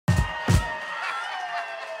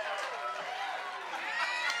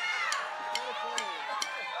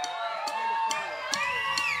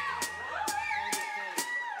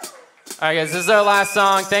All right, guys, this is our last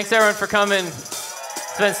song. Thanks, everyone, for coming.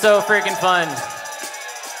 It's been so freaking fun.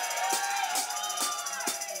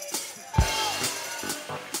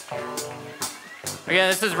 Again,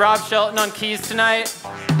 this is Rob Shelton on keys tonight.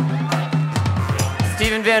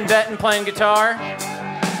 Stephen Van Betten playing guitar.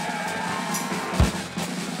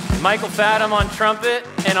 Michael Fatum on trumpet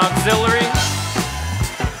and auxiliary.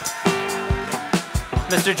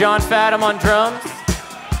 Mr. John Fatum on drums.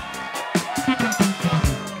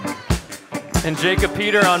 And Jacob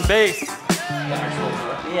Peter on bass.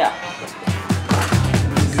 Yeah.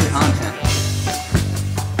 Good content.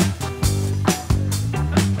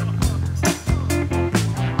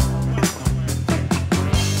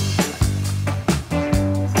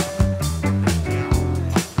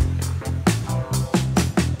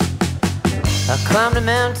 I climbed a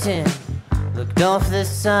mountain, looked off the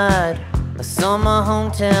side. I saw my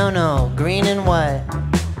hometown all green and white.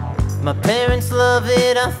 My parents love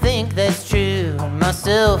it, I think that's true.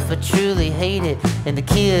 Myself, I truly hate it, and the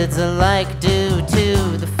kids alike do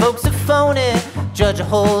too. The folks are phony, judge a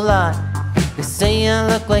whole lot. They say I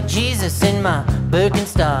look like Jesus in my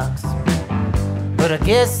Birkenstocks. But I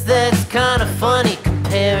guess that's kind of funny,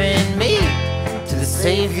 comparing me to the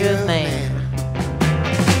Savior of man.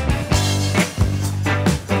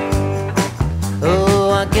 Oh,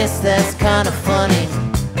 I guess that's kind of funny.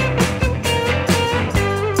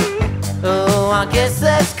 Oh, I guess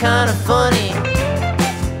that's kind of funny.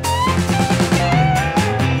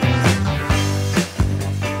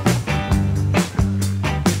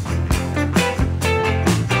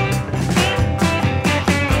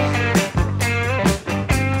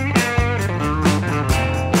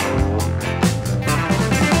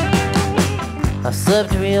 I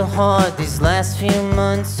slept real hard these last few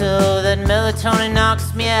months, so that melatonin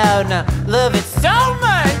knocks me out, and I love it so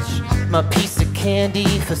much. My piece of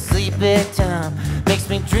candy for sleepy time makes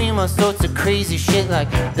me dream all sorts of crazy shit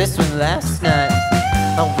like this one last night.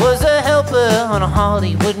 I was a helper on a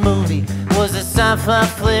Hollywood movie, was a sci-fi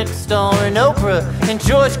flick starring Oprah and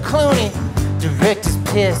George Clooney. Director's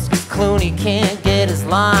pissed 'cause Clooney can't get his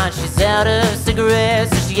line. She's out of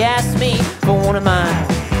cigarettes, so she asked me for one of mine.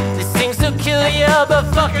 These things will kill you,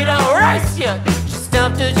 but fuck it, I'll rice you. She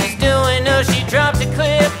stopped what she's doing, no, she dropped a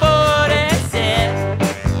clipboard and said,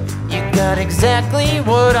 "You got exactly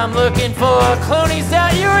what I'm looking for. Clooney's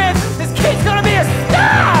out, you're in. This kid's gonna be a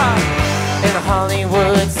star!" And the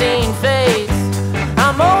Hollywood scene fades.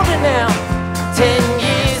 I'm older now, 10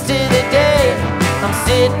 years to the day. I'm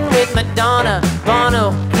sitting with Madonna,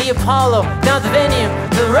 Bono, the Apollo, now the venue,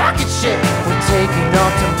 the rocket ship. We're taking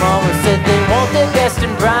off tomorrow, said they want their best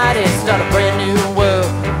and brightest, start a brand new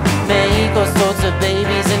world, make all sorts of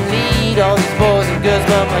babies and lead all these boys and girls.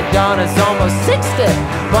 But Madonna's almost 60,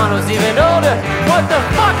 Bono's even older. What the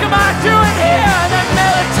fuck am I doing here? That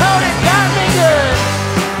melatonin got me good.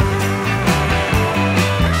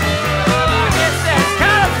 Oh, I guess that's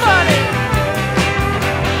kind of funny.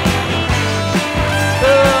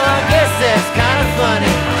 Oh, I guess that's kind of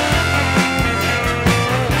funny.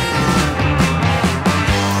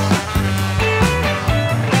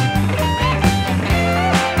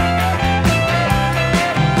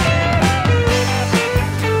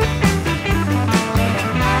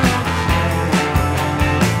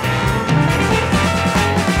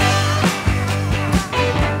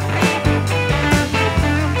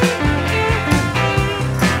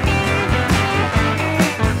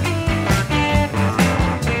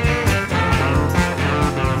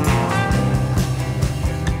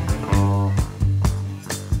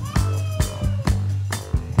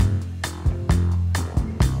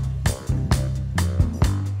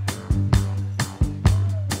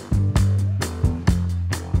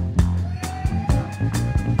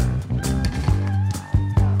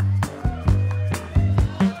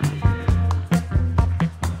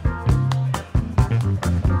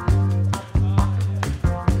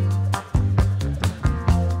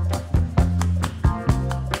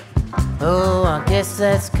 Oh, I guess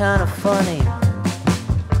that's kind of funny.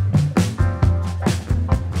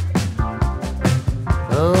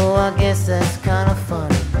 Oh, I guess that's kind of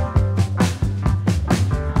funny.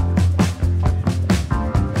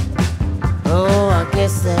 Oh,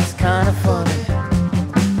 I guess that's kind of funny.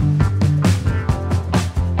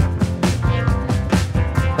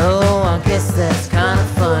 Oh, I guess that's kind of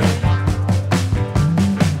funny.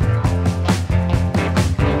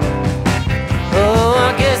 Oh,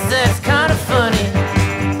 I guess that's kind of funny.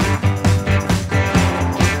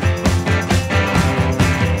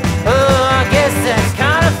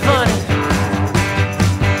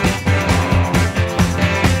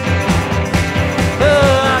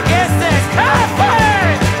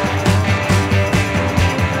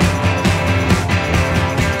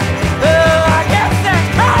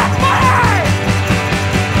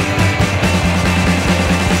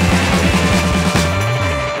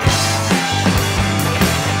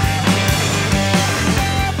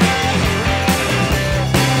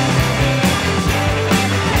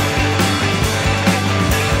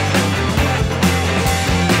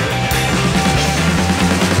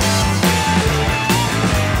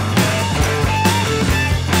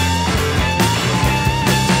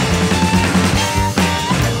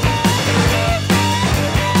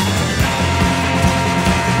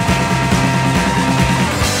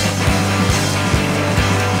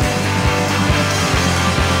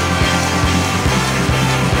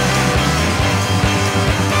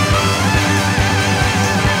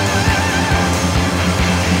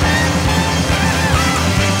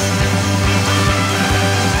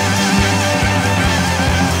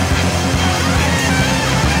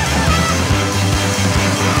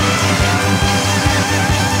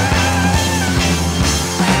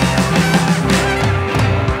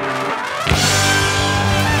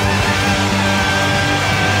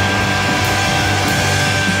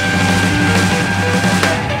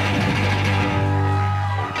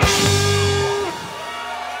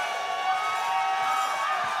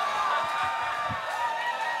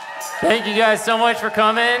 Thank you guys so much for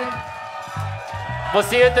coming. We'll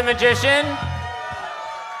see you at the Magician.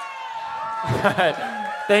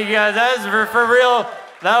 Thank you guys. That was for real.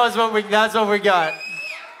 That's what we got.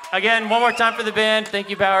 Again, one more time for the band. Thank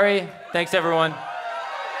you, Bowery. Thanks, everyone.